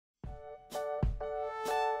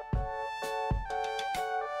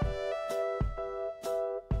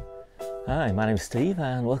Hi, my name's Steve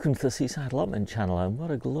and welcome to the Seaside Allotment channel, and what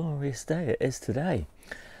a glorious day it is today.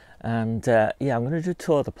 And yeah, I'm going to do a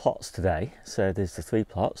tour of the plots today. So there's the three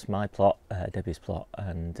plots, my plot, Debbie's plot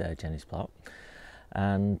and Jennie's plot.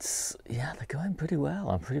 And yeah, they're going pretty well.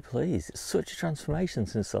 I'm pretty pleased. It's such a transformation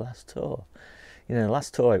since the last tour. You know, the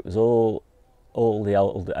last tour it was all the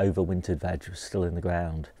old overwintered veg was still in the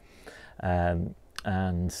ground. And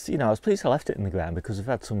you know, I was pleased I left it in the ground because we've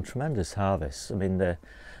had some tremendous harvests. I mean, the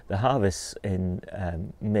harvests in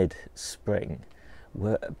mid-spring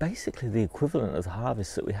were basically the equivalent of the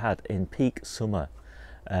harvests that we had in peak summer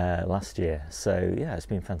last year. So yeah, it's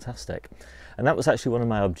been fantastic, and that was actually one of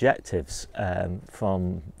my objectives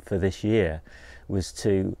for this year, was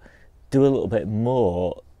to do a little bit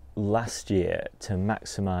more last year to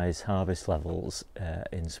maximise harvest levels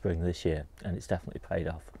in spring this year, and it's definitely paid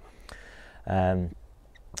off.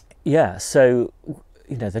 Yeah, so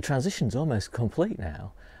you know, the transition's almost complete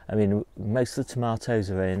now. I mean, most of the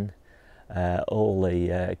tomatoes are in, all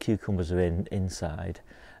the cucumbers are inside.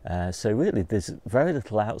 So really, there's very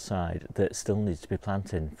little outside that still needs to be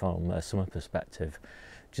planted from a summer perspective.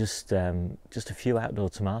 Just a few outdoor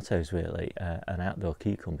tomatoes really, and outdoor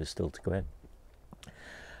cucumbers still to go in.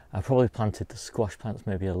 I probably planted the squash plants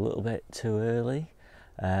maybe a little bit too early,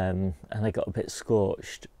 and they got a bit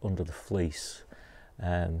scorched under the fleece.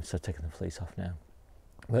 So I've taken the fleece off now.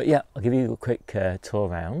 But yeah, I'll give you a quick tour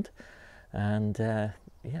around, and yeah,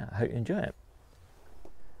 I hope you enjoy it.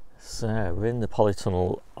 So we're in the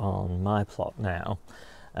polytunnel on my plot now,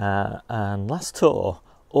 and last tour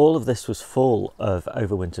all of this was full of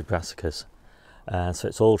overwintered brassicas, so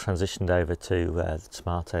it's all transitioned over to the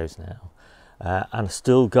tomatoes now, and I've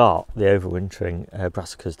still got the overwintering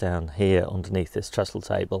brassicas down here underneath this trestle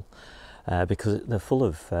table. Because they're full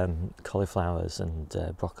of cauliflowers and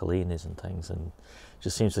broccolinis and things, and it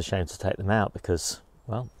just seems a shame to take them out because,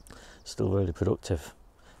 well, still really productive.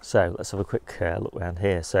 So let's have a quick look around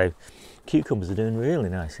here. So cucumbers are doing really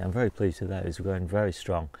nicely. I'm very pleased with those. We're going very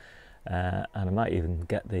strong, and I might even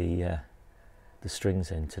get the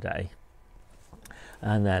strings in today.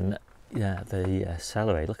 And then yeah, the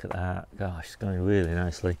celery. Look at that. Gosh, it's going really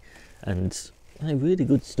nicely, and really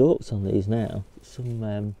good stalks on these now.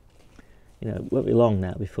 Some. You know, it won't be long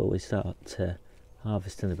now before we start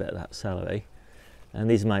harvesting a bit of that celery. And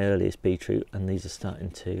these are my earliest beetroot, and these are starting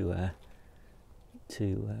the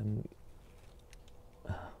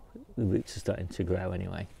roots are starting to grow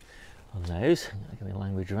anyway on those. I'll get my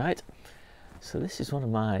language right. So this is one of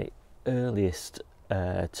my earliest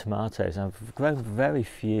tomatoes. I've grown very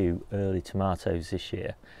few early tomatoes this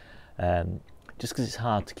year, just because it's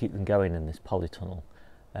hard to keep them going in this polytunnel.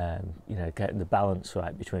 You know, getting the balance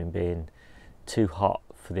right between being too hot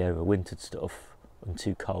for the overwintered stuff and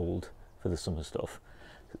too cold for the summer stuff.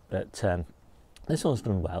 But this one's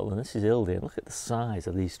done well, and this is Ildi, and look at the size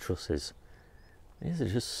of these trusses. These are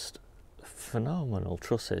just phenomenal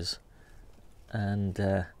trusses, and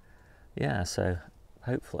yeah, so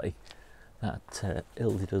hopefully that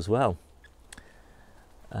Ildi does well.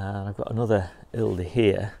 And I've got another Ildi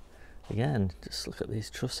here. Again, just look at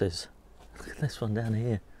these trusses. Look at this one down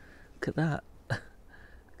here. Look at that.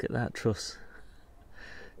 Look at that truss.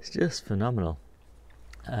 It's just phenomenal.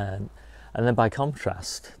 And then by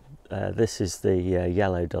contrast, this is the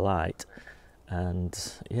Yellow Delight, and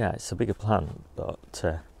yeah, it's a bigger plant, but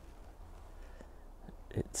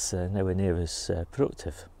it's nowhere near as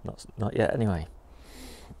productive. Not yet, anyway.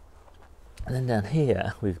 And then down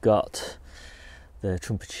here we've got the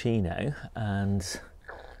Trumpicino, and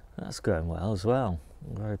that's going well as well.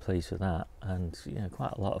 I'm very pleased with that, and you know,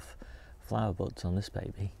 quite a lot of flower buds on this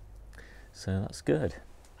baby, so that's good.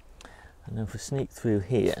 And then if we sneak through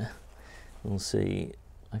here, we'll see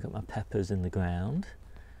I got my peppers in the ground,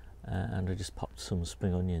 and I just popped some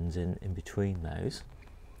spring onions in between those,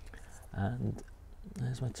 and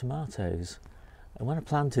there's my tomatoes. And when I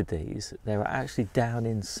planted these, they were actually down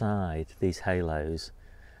inside these halos.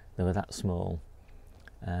 They were that small,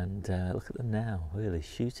 and look at them now, really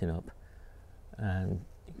shooting up, and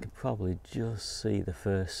you can probably just see the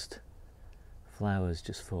first flowers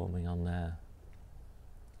just forming on there.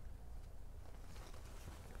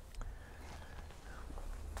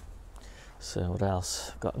 So what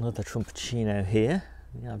else? I've got another Trumpicino here.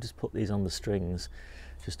 Yeah, I've just put these on the strings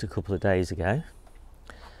just a couple of days ago,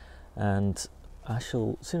 and I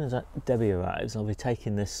shall, as soon as Debbie arrives, I'll be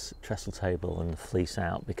taking this trestle table and the fleece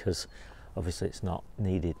out, because obviously it's not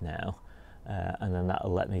needed now, and then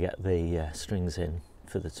that'll let me get the strings in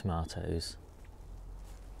for the tomatoes.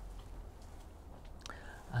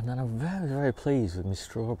 And then I'm very, very pleased with my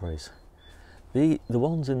strawberries. The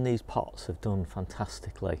ones in these pots have done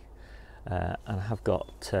fantastically, and I have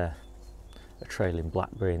got a trailing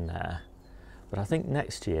blackberry in there. But I think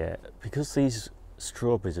next year, because these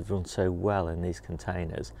strawberries have done so well in these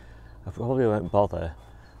containers, I probably won't bother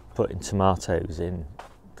putting tomatoes in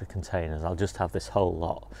the containers. I'll just have this whole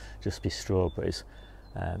lot just be strawberries,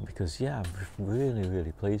 because yeah, I'm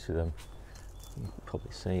really pleased with them. You can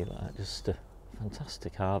probably see that, just a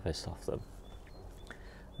fantastic harvest off them.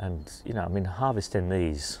 And you know, I mean, harvesting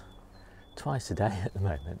these twice a day at the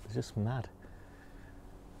moment is just mad.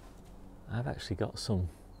 I've actually got some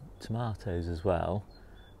tomatoes as well,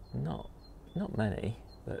 not many,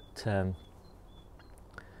 but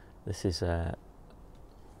this is a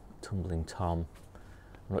Tumbling Tom.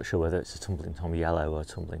 I'm not sure whether it's a Tumbling Tom yellow or a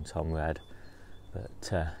Tumbling Tom red,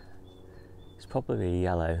 but it's probably a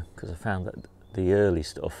yellow, because I found that the early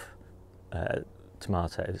stuff,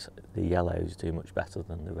 tomatoes, the yellows do much better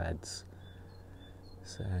than the reds.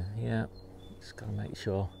 So yeah, just got to make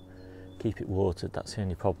sure, keep it watered, that's the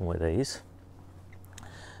only problem with these.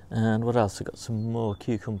 And what else? I've got some more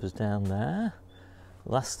cucumbers down there.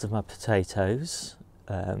 Last of my potatoes.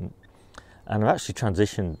 And I've actually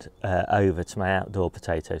transitioned over to my outdoor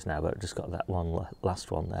potatoes now, but I've just got that one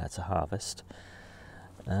last one there to harvest.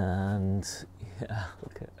 And yeah,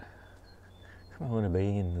 look at, come on,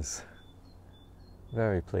 beans.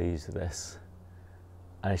 Very pleased with this.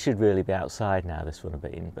 And it should really be outside now, this one of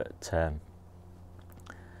bean, but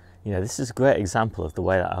you know, this is a great example of the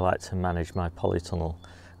way that I like to manage my polytunnel.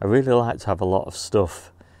 I really like to have a lot of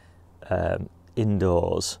stuff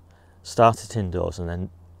indoors, start it indoors and then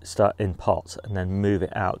start in pots and then move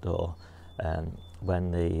it outdoor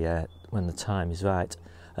when the time is right.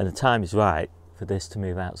 And the time is right for this to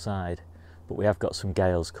move outside, but we have got some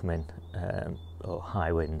gales coming, or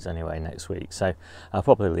high winds anyway, next week, so I'll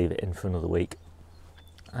probably leave it in for another week.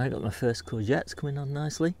 I got my first courgettes coming on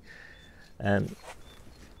nicely. I've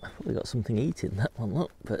probably got something eating that one,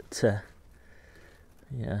 look, but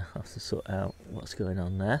yeah, I'll have to sort out what's going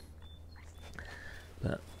on there.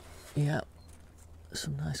 But yeah,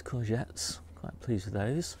 some nice courgettes, quite pleased with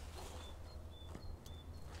those.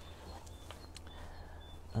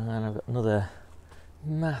 And I've got another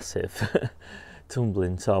massive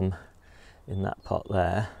Tumbling Tom in that pot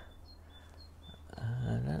there.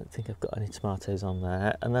 I don't think I've got any tomatoes on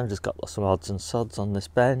there. And then I've just got some odds and sods on this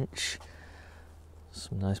bench.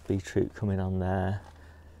 Some nice beetroot coming on there.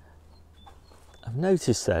 I've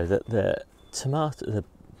noticed though that the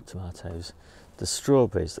tomatoes, the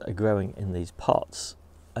strawberries that are growing in these pots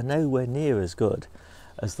are nowhere near as good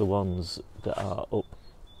as the ones that are up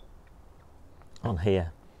on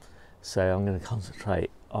here. So I'm going to concentrate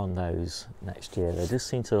on those next year. They just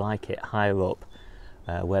seem to like it higher up,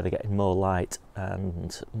 where they're getting more light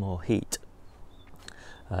and more heat.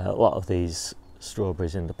 A lot of these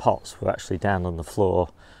strawberries in the pots were actually down on the floor.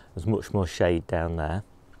 There's much more shade down there.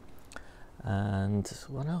 And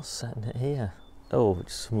what else sitting it here? Oh,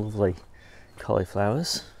 just some lovely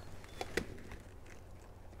cauliflowers.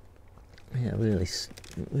 Yeah,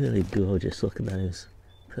 really gorgeous. Look at those,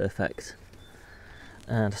 perfect.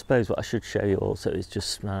 And I suppose what I should show you also is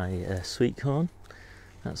just my sweet corn.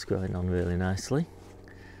 That's growing on really nicely.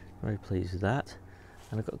 Very pleased with that.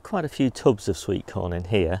 And I've got quite a few tubs of sweet corn in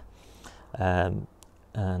here, and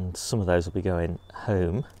some of those will be going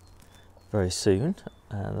home very soon,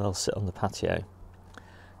 and they'll sit on the patio.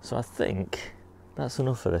 So I think that's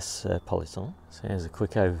enough for this polytunnel. So here's a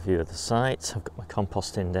quick overview of the site. I've got my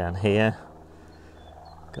composting down here,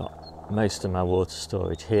 got most of my water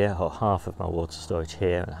storage here, or half of my water storage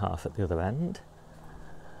here and half at the other end.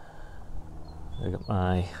 I've got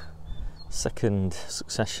my second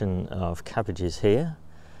succession of cabbages here.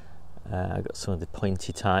 I've got some of the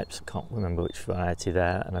pointy types, I can't remember which variety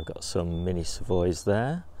there, and I've got some mini savoys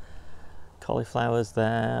there, cauliflowers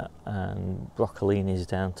there, and broccolinis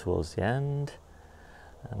down towards the end,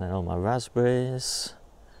 and then all my raspberries,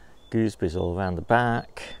 gooseberries all around the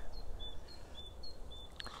back.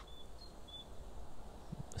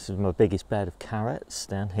 This is my biggest bed of carrots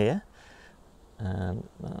down here, and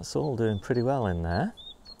that's all doing pretty well in there.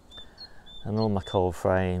 And all my cold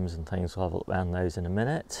frames and things, we'll have a look around those in a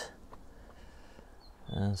minute.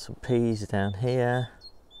 And some peas down here,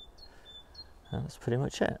 and that's pretty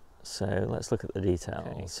much it. So let's look at the details.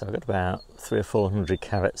 Okay, so I've got about 300 or 400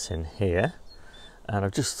 carrots in here, and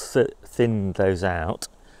I've just thinned those out,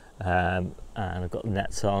 and I've got the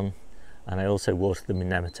nets on, and I also watered them in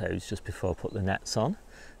nematodes just before I put the nets on.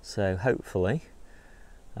 So hopefully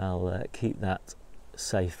I'll keep that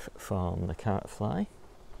safe from the carrot fly.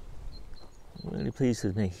 I'm really pleased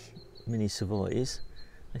with me mini savoys.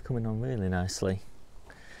 They're coming on really nicely.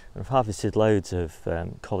 I've harvested loads of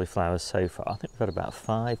cauliflowers so far. I think we've got about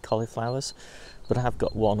 5 cauliflowers, but I have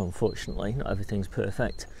got one, unfortunately. Not everything's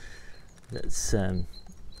perfect. That's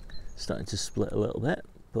starting to split a little bit.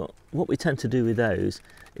 But what we tend to do with those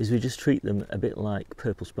is we just treat them a bit like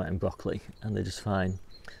purple sprouting broccoli, and they're just fine.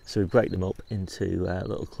 So we break them up into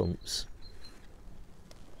little clumps.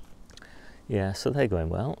 Yeah, so they're going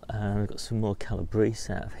well. We've got some more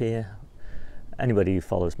calabrese out of here. Anybody who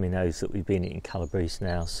follows me knows that we've been eating calabrese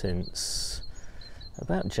now since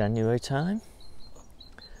about January time.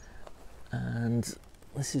 And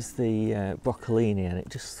this is the broccolini, and it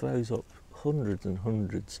just throws up hundreds and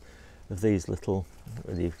hundreds of these little, I don't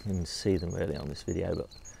know whether you can see them really on this video, but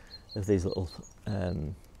of these little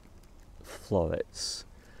florets.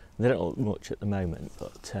 They don't look much at the moment,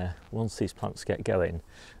 but once these plants get going,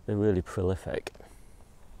 they're really prolific.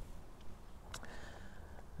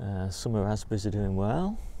 Summer raspberries are doing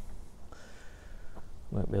well,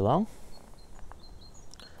 won't be long.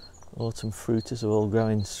 Autumn fruiters are all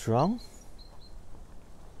growing strong.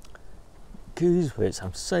 Gooseberries,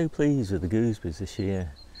 I'm so pleased with the gooseberries this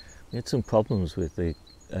year. We had some problems with the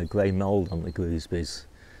grey mould on the gooseberries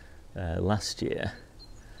last year,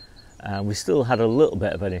 and we still had a little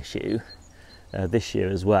bit of an issue this year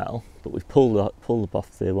as well, but we've pulled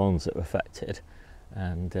off the ones that were affected,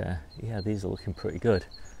 and yeah, these are looking pretty good.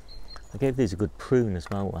 I gave these a good prune as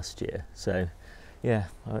well last year, so yeah,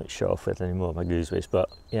 I won't show off with any more of my gooseberries, but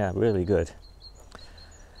yeah, really good.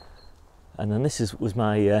 And then this was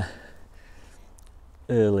my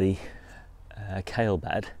early kale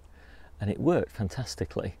bed, and it worked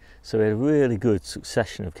fantastically. So we had a really good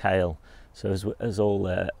succession of kale. So as all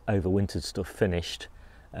overwintered stuff finished,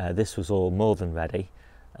 this was all more than ready,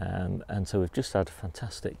 and so we've just had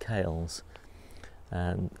fantastic kales.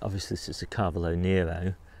 Obviously this is a Carvalho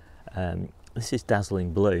Nero. This is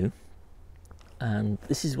dazzling blue, and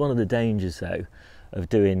this is one of the dangers though of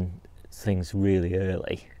doing things really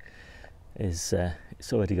early, is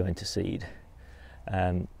it's already going to seed.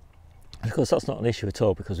 Of course that's not an issue at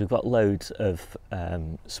all, because we've got loads of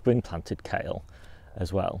spring planted kale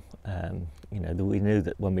as well. You know, we knew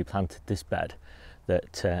that when we planted this bed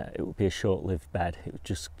that it would be a short-lived bed. It would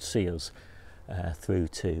just see us through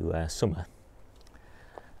to summer.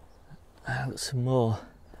 I've got some more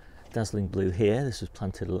dazzling blue here. This was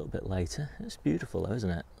planted a little bit later. It's beautiful though, isn't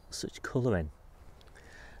it? Such colouring.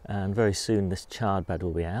 And very soon this chard bed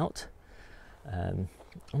will be out. I'm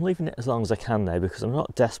leaving it as long as I can though, because I'm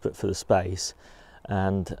not desperate for the space,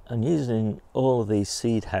 and I'm using all of these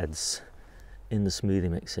seed heads in the smoothie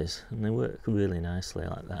mixes, and they work really nicely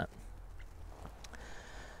like that.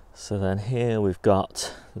 So then here we've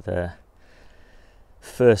got the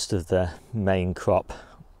first of the main crop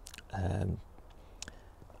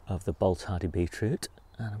of the bolt hardy beetroot,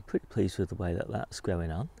 and I'm pretty pleased with the way that that's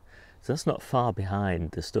growing on. So that's not far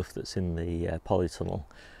behind the stuff that's in the polytunnel,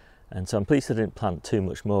 and so I'm pleased I didn't plant too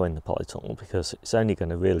much more in the polytunnel, because it's only going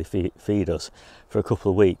to really feed us for a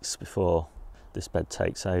couple of weeks before this bed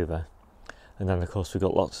takes over. And then of course we've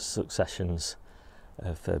got lots of successions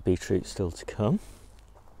of beetroot still to come.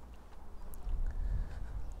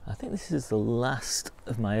 I think this is the last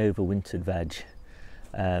of my overwintered veg,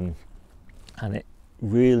 and it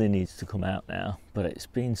really needs to come out now, but it's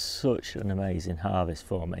been such an amazing harvest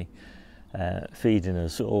for me, feeding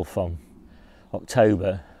us all from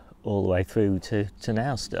October all the way through to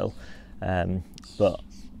now still, but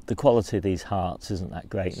the quality of these hearts isn't that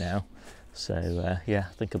great now, so yeah,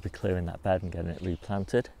 I think I'll be clearing that bed and getting it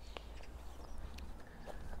replanted.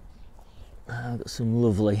 I've got some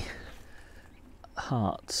lovely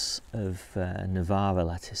hearts of Navara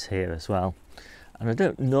lettuce here as well, and I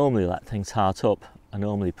don't normally let things heart up. I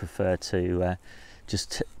normally prefer to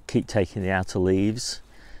just keep taking the outer leaves,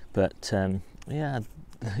 but yeah,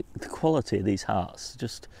 the quality of these hearts is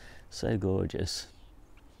just so gorgeous.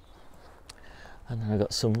 And then I've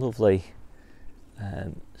got some lovely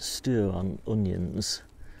stir on onions,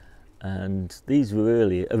 and these were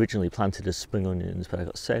originally planted as spring onions, but I've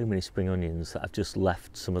got so many spring onions that I've just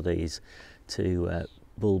left some of these to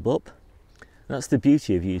bulb up. And that's the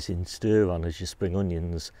beauty of using stir on as your spring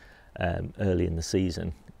onions early in the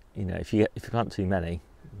season. You know, if you plant too many,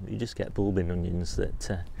 you just get bulbing onions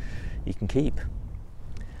that you can keep.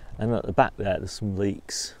 And at the back there's some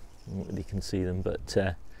leeks. I don't know if you can see them, but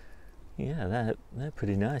yeah, they're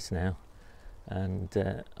pretty nice now. And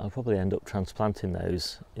I'll probably end up transplanting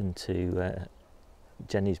those into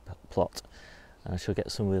Jennie's plot, and I shall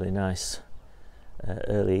get some really nice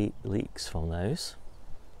early leeks from those.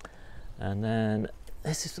 And then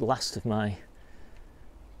this is the last of my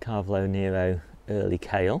Carvalho Nero early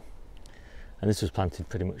kale, and this was planted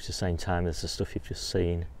pretty much the same time as the stuff you've just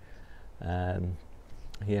seen.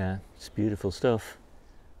 Yeah, it's beautiful stuff.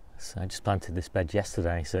 So I just planted this bed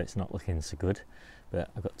yesterday, so it's not looking so good,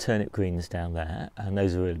 but I've got turnip greens down there, and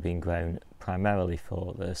those are really being grown primarily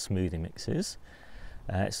for the smoothie mixes.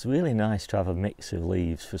 It's really nice to have a mix of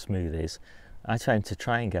leaves for smoothies. I tend to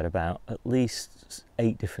try and get about at least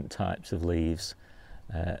 8 different types of leaves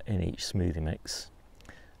in each smoothie mix.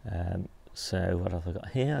 So what have I got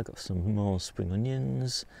here? I've got some more spring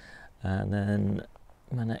onions, and then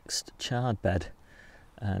my next chard bed.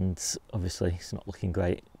 And obviously it's not looking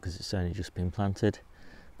great because it's only just been planted,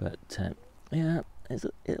 but yeah,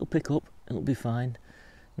 it'll pick up, it'll be fine.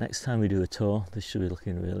 Next time we do a tour, this should be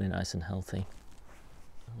looking really nice and healthy.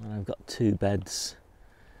 And I've got 2 beds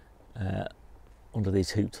under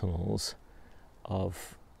these hoop tunnels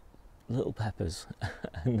of little peppers,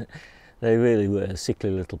 and they really were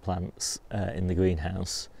sickly little plants in the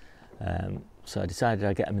greenhouse, so I decided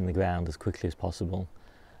I'd get them in the ground as quickly as possible.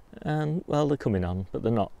 And well, they're coming on, but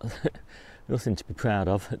they're not nothing to be proud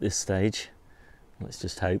of at this stage. Let's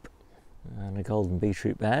just hope. And a golden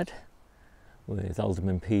beetroot bed with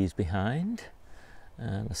alderman peas behind,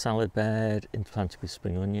 and a salad bed interplanted with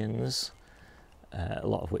spring onions, a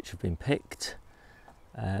lot of which have been picked.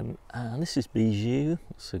 And this is bijou.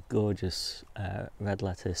 It's a gorgeous red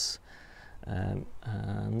lettuce, and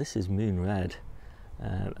this is moon red,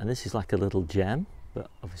 and this is like a little gem, but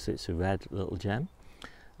obviously it's a red little gem.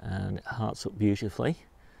 And it hearts up beautifully,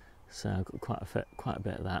 so I've got quite a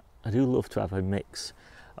bit of that. I do love to have a mix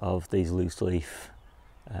of these loose leaf,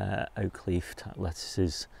 oak leaf type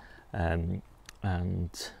lettuces, and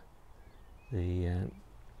the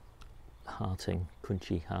hearting,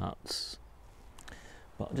 crunchy hearts.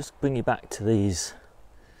 But I'll just bring you back to these.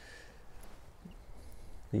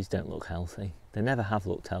 These don't look healthy. They never have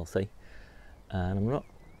looked healthy, and I'm not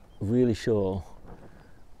really sure.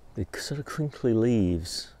 The sort of crinkly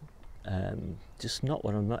leaves, just not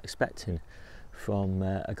what I'm not expecting from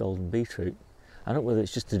a golden beetroot. I don't know whether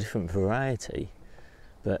it's just a different variety,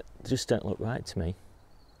 but they just don't look right to me.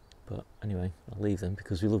 But anyway, I'll leave them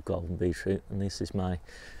because we love golden beetroot, and this is my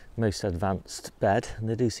most advanced bed, and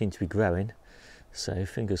they do seem to be growing, so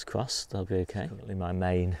fingers crossed they'll be okay. Currently my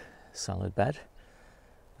main salad bed,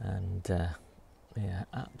 and yeah,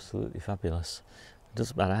 absolutely fabulous. It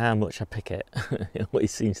doesn't matter how much I pick it, it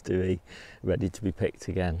always seems to be ready to be picked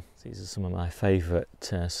again. These are some of my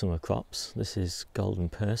favourite summer crops. This is golden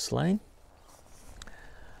purslane.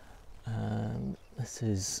 This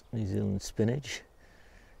is New Zealand spinach,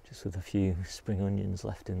 just with a few spring onions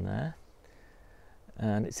left in there.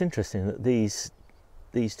 And it's interesting that these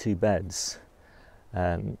 2 beds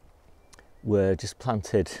were just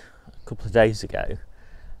planted a couple of days ago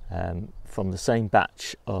from the same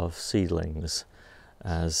batch of seedlings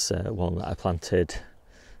as one that I planted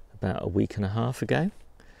about a week and a half ago,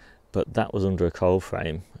 but that was under a cold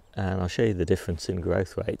frame, and I'll show you the difference in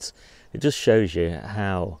growth rates. It just shows you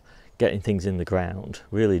how getting things in the ground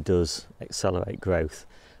really does accelerate growth,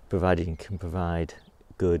 provided you can provide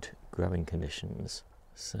good growing conditions.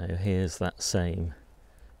 So here's that same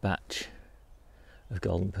batch of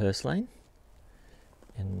golden purslane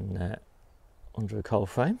in under a cold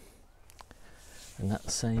frame, and that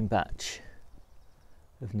same batch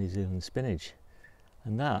of New Zealand spinach,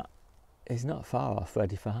 and that is not far off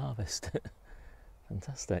ready for harvest.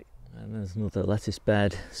 Fantastic. And there's another lettuce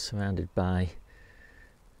bed surrounded by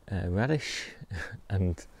radish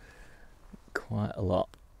and quite a lot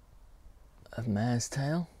of mare's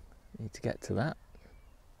tail. Need to get to that.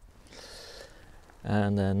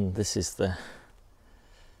 And then this is the,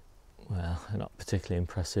 well, not particularly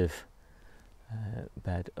impressive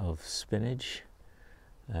bed of spinach.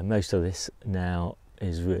 Most of this now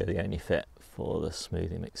is really only fit for the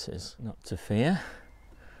smoothie mixes. Not to fear,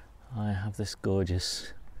 I have this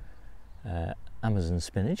gorgeous Amazon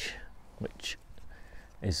spinach, which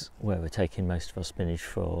is where we're taking most of our spinach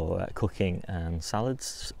for cooking and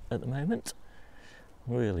salads at the moment.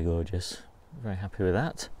 Really gorgeous, very happy with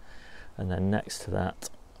that. And then next to that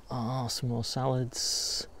are some more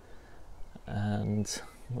salads, and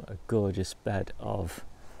what a gorgeous bed of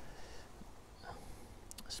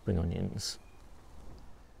spring onions.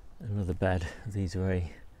 Another bed of these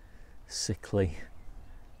very sickly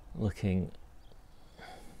looking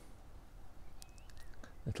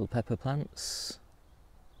little pepper plants,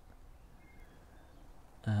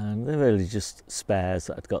 and they're really just spares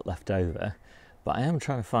that I've got left over, but I am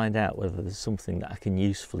trying to find out whether there's something that I can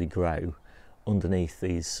usefully grow underneath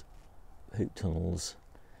these hoop tunnels.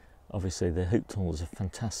 Obviously the hoop tunnels are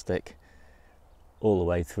fantastic all the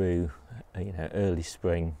way through early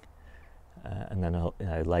spring and then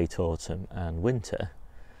late autumn and winter,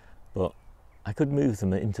 but I could move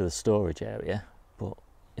them into the storage area, but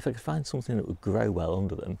if I could find something that would grow well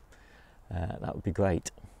under them, that would be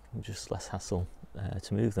great. Just less hassle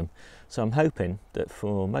to move them. So I'm hoping that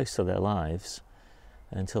for most of their lives,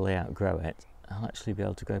 until they outgrow it, I'll actually be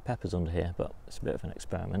able to grow peppers under here, but it's a bit of an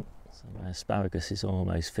experiment. So my asparagus is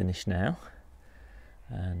almost finished now,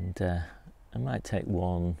 and I might take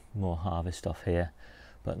one more harvest off here,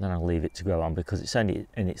 but then I'll leave it to grow on because it's only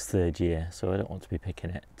in its 3rd year, so I don't want to be picking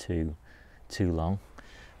it too long.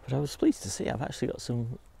 But I was pleased to see I've actually got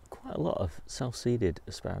quite a lot of self-seeded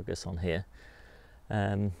asparagus on here.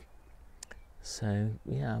 So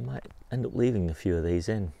yeah, I might end up leaving a few of these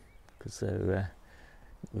in because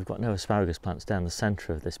we've got no asparagus plants down the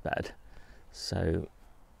centre of this bed, so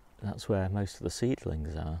that's where most of the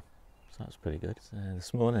seedlings are. So that's pretty good. So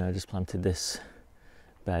this morning I just planted this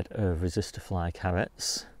bed of resistor fly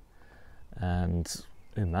carrots, and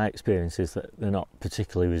in my experience is that they're not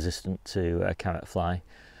particularly resistant to carrot fly,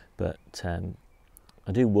 but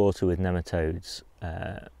I do water with nematodes,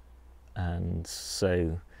 and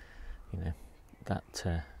so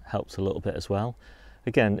that helps a little bit as well.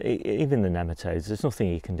 Again, even the nematodes, there's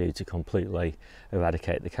nothing you can do to completely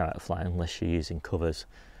eradicate the carrot fly unless you're using covers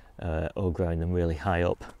or growing them really high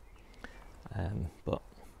up, but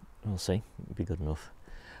we'll see, it'll be good enough.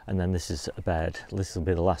 And then this is a bed, this will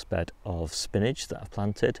be the last bed of spinach that I've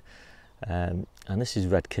planted, and this is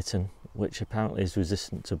red kitten, which apparently is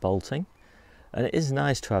resistant to bolting. And it is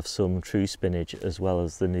nice to have some true spinach as well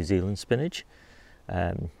as the New Zealand spinach,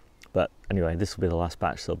 but anyway, this will be the last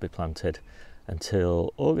batch that'll be planted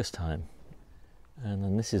until August time. And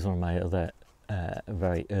then this is one of my other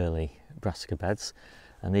very early brassica beds,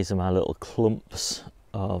 and these are my little clumps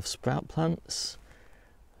of sprout plants.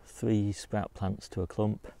 3 sprout plants to a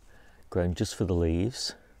clump, grown just for the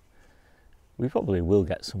leaves. We probably will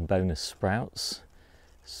get some bonus sprouts,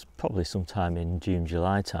 probably sometime in June,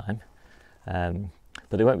 July time,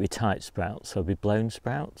 but they won't be tight sprouts, they'll be blown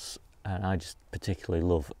sprouts, and I just particularly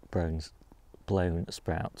love blown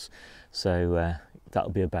sprouts, so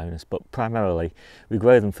that'll be a bonus. But primarily we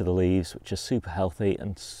grow them for the leaves, which are super healthy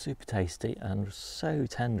and super tasty and so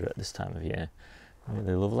tender at this time of year.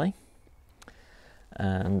 Really lovely.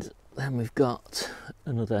 And then we've got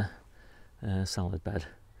another salad bed.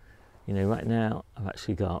 Right now I've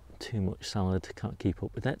actually got too much salad, can't keep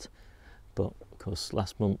up with it, but of course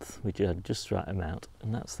last month we had just the right amount,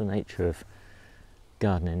 and that's the nature of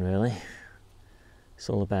gardening really. It's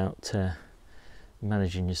all about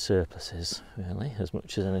managing your surpluses really, as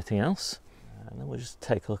much as anything else. And then we'll just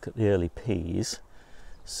take a look at the early peas.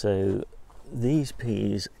 So these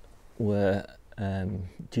peas were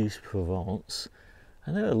Douce Provence,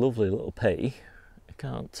 and they're a lovely little pea. I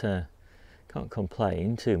can't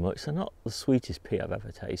complain too much. They're not the sweetest pea I've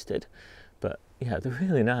ever tasted, but yeah, they're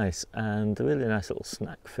really nice, and they're really nice little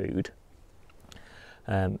snack food.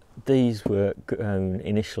 These were grown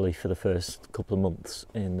initially for the first couple of months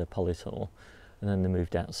in the polytunnel, and then they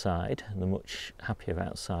moved outside, and they're much happier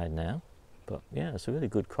outside now. But yeah, it's a really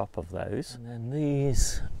good crop of those. And then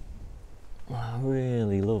these are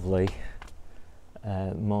really lovely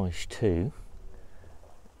Moish too,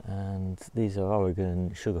 and these are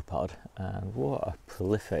Oregon sugar pod, and what a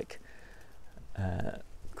prolific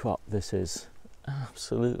crop this is.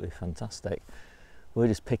 Absolutely fantastic. We're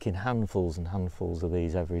just picking handfuls and handfuls of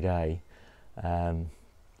these every day.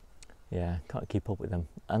 Yeah, can't keep up with them.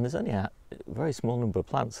 And there's only a very small number of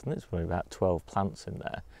plants, and there's only about 12 plants in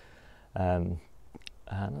there. And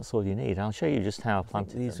that's all you need. I'll show you just how I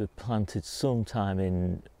planted these. Were planted sometime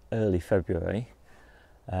in early February,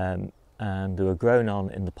 and they were grown on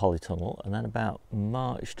in the polytunnel, and then about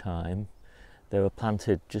March time they were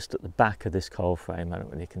planted just at the back of this coal frame. I don't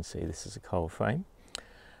know whether you can see this is a coal frame.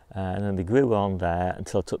 And then they grew on there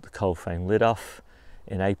until I took the coal frame lid off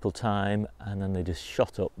in April time, and then they just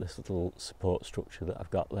shot up this little support structure that I've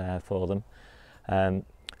got there for them.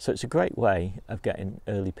 So it's a great way of getting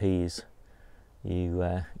early peas.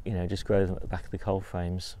 You just grow them at the back of the coal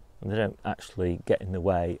frames, and they don't actually get in the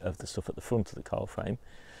way of the stuff at the front of the coal frame,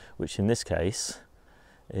 which in this case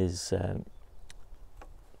is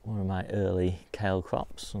one of my early kale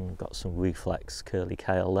crops. And I've got some reflex curly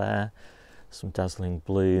kale there, some dazzling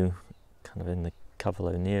blue kind of in the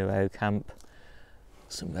Cavolo Nero camp,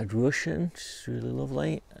 some red Russian, which is really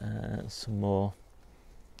lovely, some more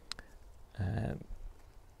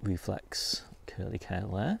reflex curly kale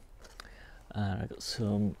there, and I've got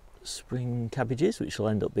some spring cabbages, which will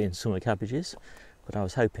end up being summer cabbages, but I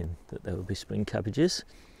was hoping that there would be spring cabbages,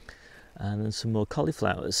 and then some more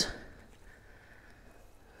cauliflowers.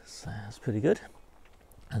 So that's pretty good.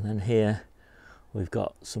 And then here we've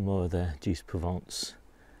got some more of the Douce Provence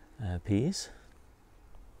peas,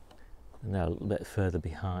 and they're a little bit further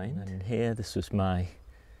behind. And here, this was my,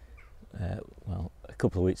 well, a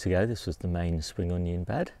couple of weeks ago, this was the main spring onion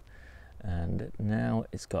bed, and now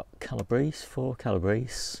it's got calabrese, 4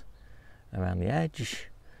 calabrese around the edge,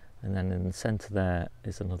 and then in the centre there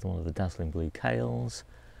is another one of the dazzling blue kales,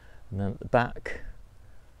 and then at the back,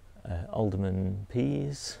 alderman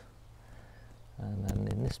peas, and then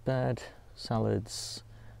in this bed, salads,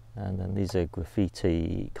 and then these are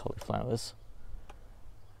graffiti cauliflowers,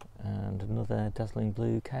 and another dazzling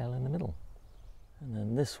blue kale in the middle. And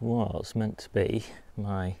then this was meant to be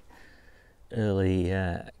my early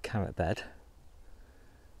carrot bed,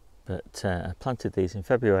 but I planted these in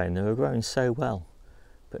February and they were growing so well,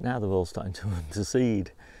 but now they're all starting to run to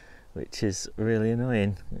seed, which is really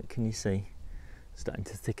annoying. Can you see? Starting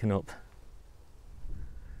to thicken up.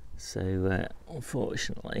 So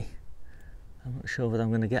unfortunately, I'm not sure whether I'm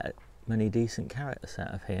going to get many decent carrots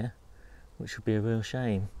out of here, which would be a real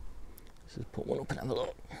shame. Let's just put one up and have a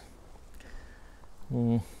look.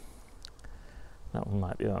 That one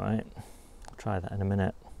might be alright. I'll try that in a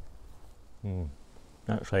minute.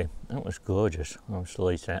 Actually, that was gorgeous. I'm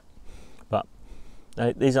still eating it. But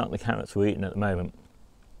these aren't the carrots we're eating at the moment.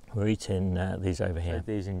 We're eating these over here.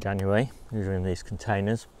 These in January. These are in these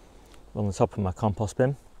containers on the top of my compost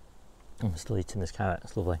bin. I'm still eating this carrot.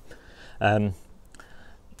 It's lovely.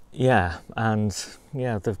 Yeah, and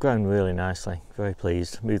yeah, they've grown really nicely. Very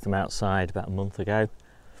pleased. Moved them outside about a month ago,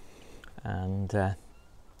 and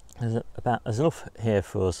there's enough here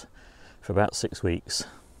for us for about 6 weeks.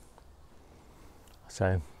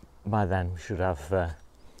 So by then we should have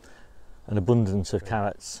an abundance of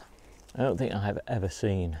carrots. I don't think I have ever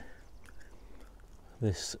seen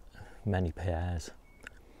this many pears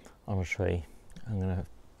on a tree.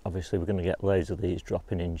 Obviously we're going to get loads of these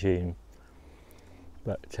dropping in June,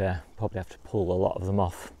 but probably have to pull a lot of them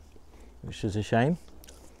off, which is a shame.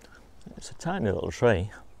 It's a tiny little tree,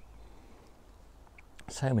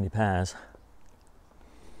 so many pears.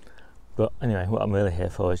 But anyway, what I'm really here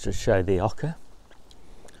for is to show the ocker.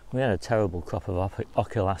 We had a terrible crop of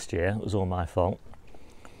ocker last year. It was all my fault,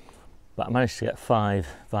 but I managed to get 5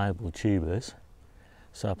 viable tubers,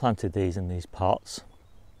 so I planted these in these pots.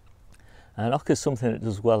 And ocker is something that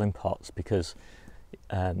does well in pots because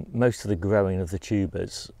most of the growing of the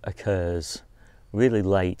tubers occurs really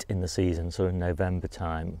late in the season, so in November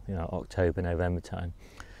time, October, November time.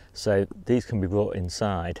 So these can be brought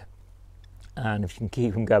inside, and if you can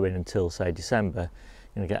keep them going until say December,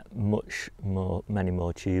 you're going to get many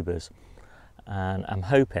more tubers. And I'm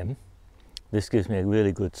hoping this gives me a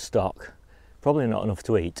really good stock. Probably not enough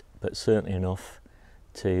to eat, but certainly enough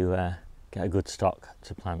to get a good stock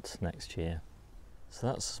to plant next year. So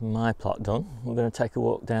that's my plot done. We're going to take a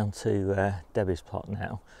walk down to Debbie's plot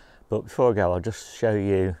now, but before I go I'll just show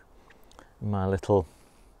you my little,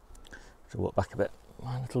 walk back a bit,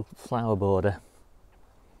 my little flower border,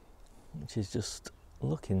 which is just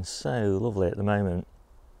looking so lovely at the moment.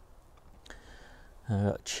 I've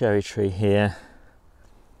got a cherry tree here,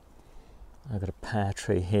 I've got a pear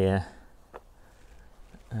tree here,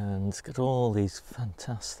 and it's got all these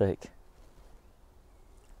fantastic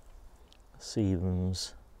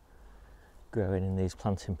sebums growing in these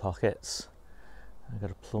planting pockets. I've got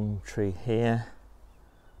a plum tree here.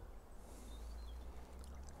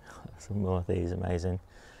 Some more of these, amazing.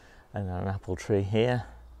 And then an apple tree here.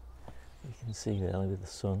 You can see really with the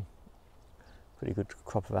sun. Pretty good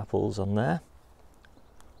crop of apples on there.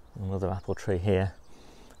 Another apple tree here.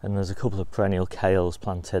 And there's a couple of perennial kales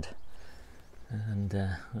planted. And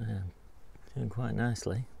doing quite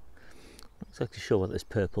nicely. Not exactly sure what this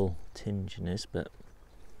purple tinge is, but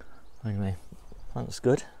anyway, plant's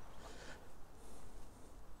good.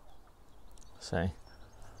 So,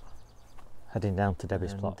 heading down to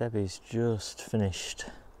Debbie's plot. Debbie's just finished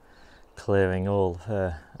clearing all of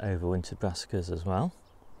her overwintered brassicas as well.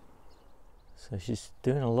 So she's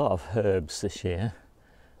doing a lot of herbs this year.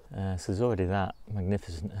 So there's already that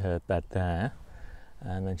magnificent herb bed there,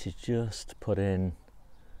 and then she's just put in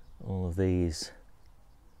all of these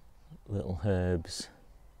little herbs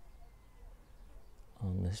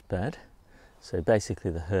on this bed. So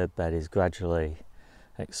basically the herb bed is gradually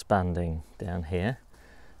expanding down here,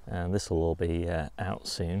 and this will all be out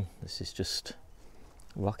soon. This is just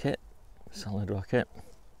rocket, solid rocket,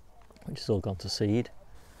 which has all gone to seed,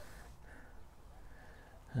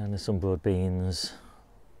 and there's some broad beans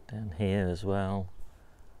down here as well,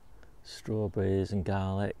 strawberries and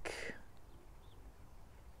garlic.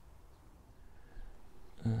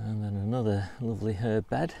 And then another lovely herb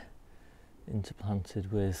bed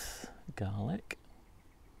interplanted with garlic.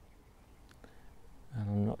 And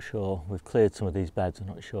I'm not sure, we've cleared some of these beds, I'm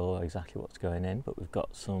not sure exactly what's going in, but we've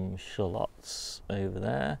got some shallots over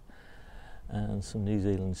there and some New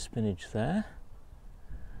Zealand spinach there.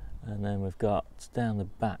 And then we've got down the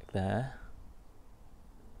back there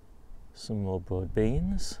some more broad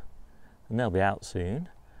beans, and they'll be out soon,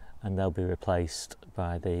 and they'll be replaced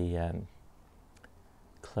by the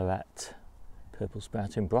claret purple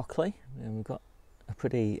sprouting broccoli. And we've got a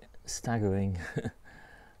pretty staggering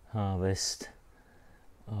harvest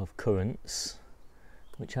of currants,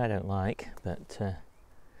 which I don't like, but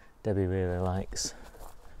Debbie really likes.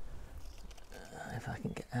 If I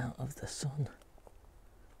can get out of the sun.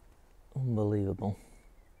 Unbelievable.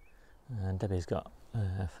 And Debbie's got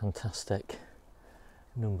a fantastic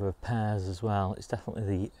number of pears as well. It's definitely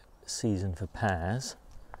the season for pears.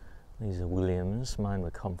 These are Williams, mine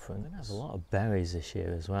were Conference. There's a lot of berries this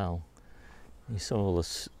year as well. You saw all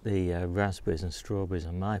the raspberries and strawberries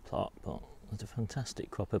on my plot, but there's a fantastic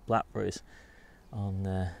crop of blackberries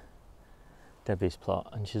on Debbie's plot,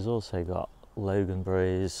 and she's also got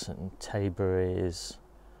loganberries and tayberries.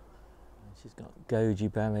 She's got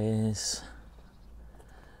goji berries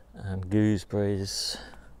and gooseberries.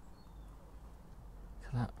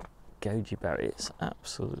 Look at that goji berry, it's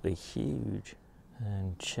absolutely huge.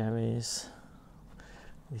 And cherries,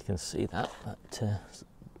 you can see that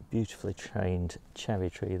beautifully trained cherry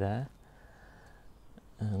tree there.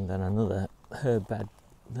 And then another herb bed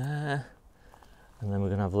there. And then we're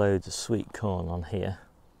going to have loads of sweet corn on here.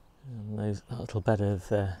 And that little bed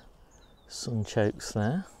of sunchokes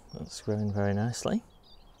there, that's growing very nicely.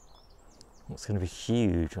 It's going to be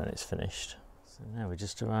huge when it's finished. So now we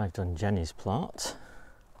just arrived on Jennie's plot.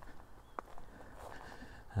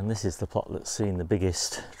 And this is the plot that's seen the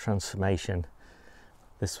biggest transformation.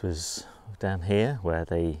 This was down here where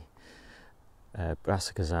the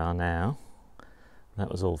brassicas are now. That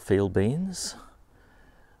was all field beans.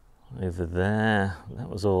 Over there, that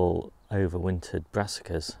was all overwintered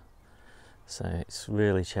brassicas. So it's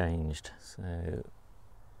really changed. So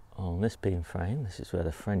on this bean frame, this is where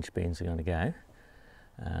the French beans are going to go.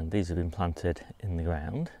 And these have been planted in the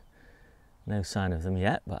ground. No sign of them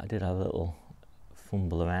yet, but I did have a little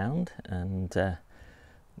fumble around, and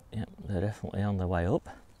yeah, they're definitely on their way up.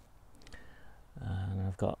 And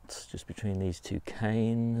I've got just between these two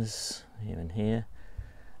canes, here and here,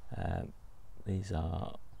 these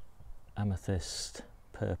are amethyst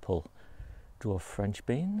purple dwarf French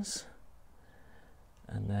beans.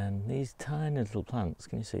 And then these tiny little plants,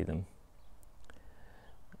 can you see them?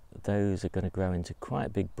 Those are going to grow into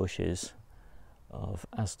quite big bushes of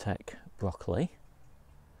Aztec broccoli.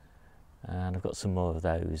 And I've got some more of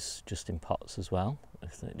those just in pots as well,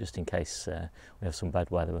 just in case we have some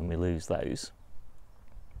bad weather and we lose those.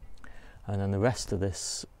 And then the rest of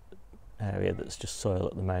this area that's just soil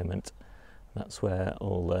at the moment, that's where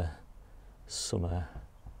all the summer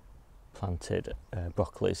planted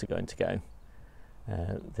broccolis are going to go.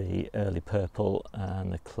 The early purple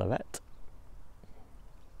and the claret.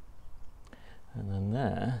 And then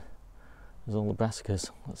there's all the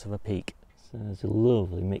brassicas. Let's have a peek. So there's a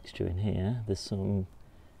lovely mixture in here. There's some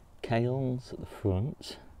kales at the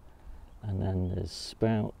front, and then there's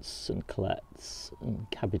sprouts and collettes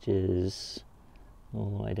and cabbages all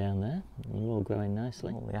the way down there. And they're all growing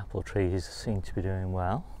nicely. All the apple trees seem to be doing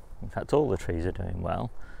well. In fact, all the trees are doing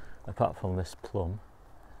well, apart from this plum.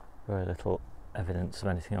 Very little evidence of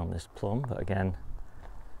anything on this plum, but again,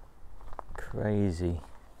 crazy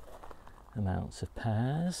amounts of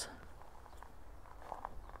pears.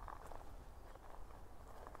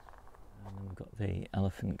 And then we've got the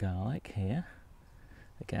elephant garlic here,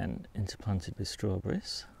 again interplanted with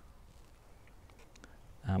strawberries.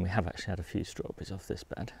 And we have actually had a few strawberries off this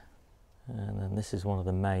bed. And then this is one of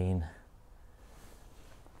the main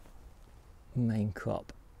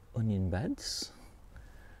crop onion beds.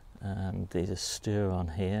 And these are stir on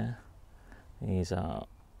here. These are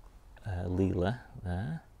Leela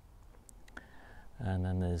there. And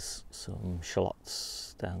then there's some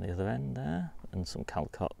shallots down the other end there, and some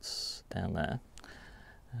calcots down there,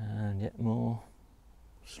 and yet more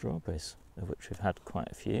strawberries, of which we've had quite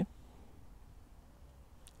a few.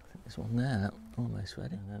 I think there's one there, almost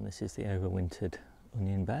ready. And then this is the overwintered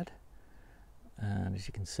onion bed, and as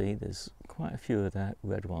you can see, there's quite a few of the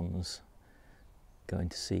red ones going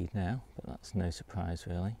to seed now, but that's no surprise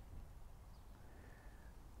really.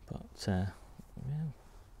 But yeah,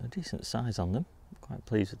 a decent size on them. Quite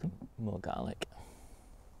pleased with them. More garlic.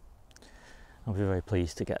 I'll be very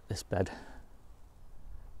pleased to get this bed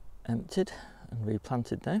emptied and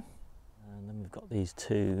replanted now. And then we've got these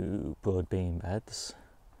two broad bean beds,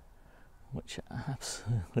 which are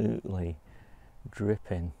absolutely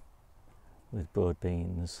dripping with broad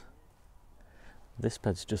beans. This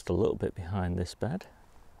bed's just a little bit behind this bed,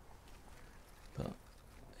 but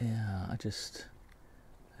yeah, I just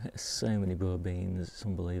get so many broad beans, it's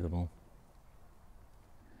unbelievable.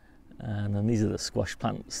 And then these are the squash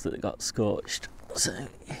plants that got scorched, so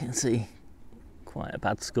you can see quite a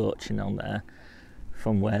bad scorching on there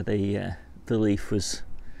from where the leaf was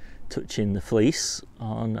touching the fleece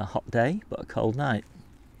on a hot day but a cold night.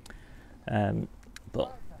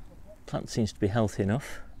 But plant seems to be healthy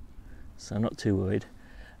enough, so I'm not too worried.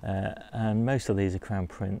 And most of these are crown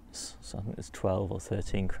prints, so I think there's 12 or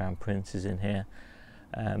 13 crown princes in here.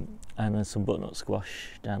 And then some butternut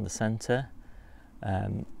squash down the centre.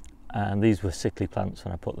 And these were sickly plants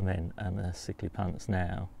when I put them in, and they're sickly plants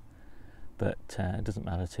now. But it doesn't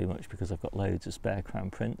matter too much because I've got loads of spare crown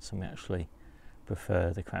prints, and we actually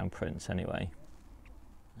prefer the crown prints anyway.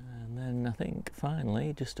 And then I think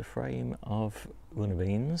finally just a frame of runner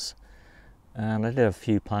beans. And I did have a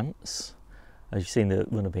few plants. As you've seen, the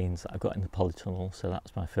runner beans that I've got in the polytunnel, so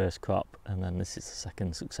that's my first crop, and then this is the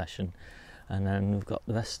second succession. And then we've got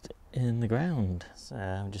the rest in the ground. So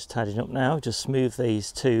I'm just tidying up now, just smooth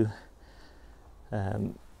these two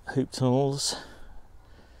hoop tunnels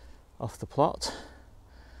off the plot.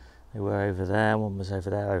 They were over there, one was over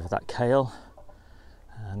there over that kale,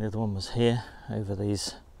 and the other one was here over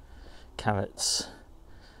these carrots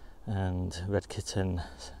and red kitten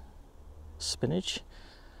spinach.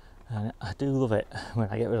 And I do love it when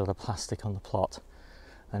I get rid of the plastic on the plot,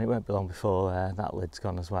 and it won't be long before that lid's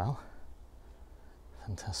gone as well.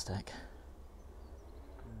 Fantastic.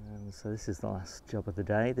 So this is the last job of the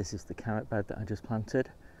day. This is the carrot bed that I just planted,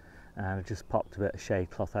 and I just popped a bit of shade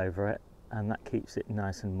cloth over it, and that keeps it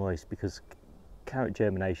nice and moist, because carrot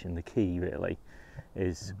germination, the key really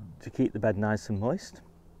is to keep the bed nice and moist.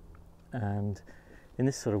 And in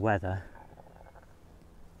this sort of weather,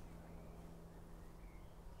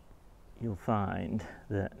 you'll find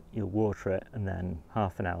that you'll water it and then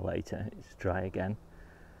half an hour later it's dry again.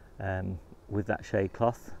 With that shade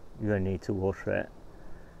cloth, you only need to water it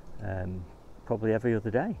probably every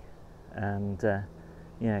other day, and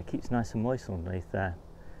yeah, it keeps nice and moist underneath there.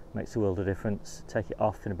 Makes a world of difference. Take it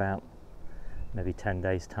off in about maybe 10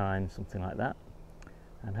 days time, something like that,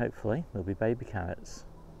 and hopefully there'll be baby carrots.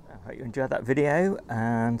 I hope you enjoyed that video,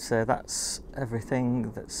 and so that's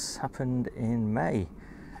everything that's happened in May.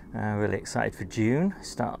 Really excited for June.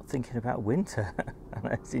 Start thinking about winter. I know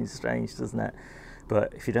it seems strange, doesn't it?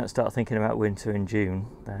 But if you don't start thinking about winter in June,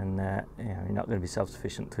 then you know, you're not going to be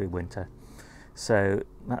self-sufficient through winter. So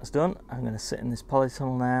that's done. I'm going to sit in this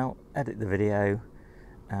polytunnel now, edit the video,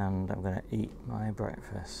 and I'm going to eat my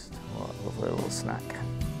breakfast. What a lovely little snack.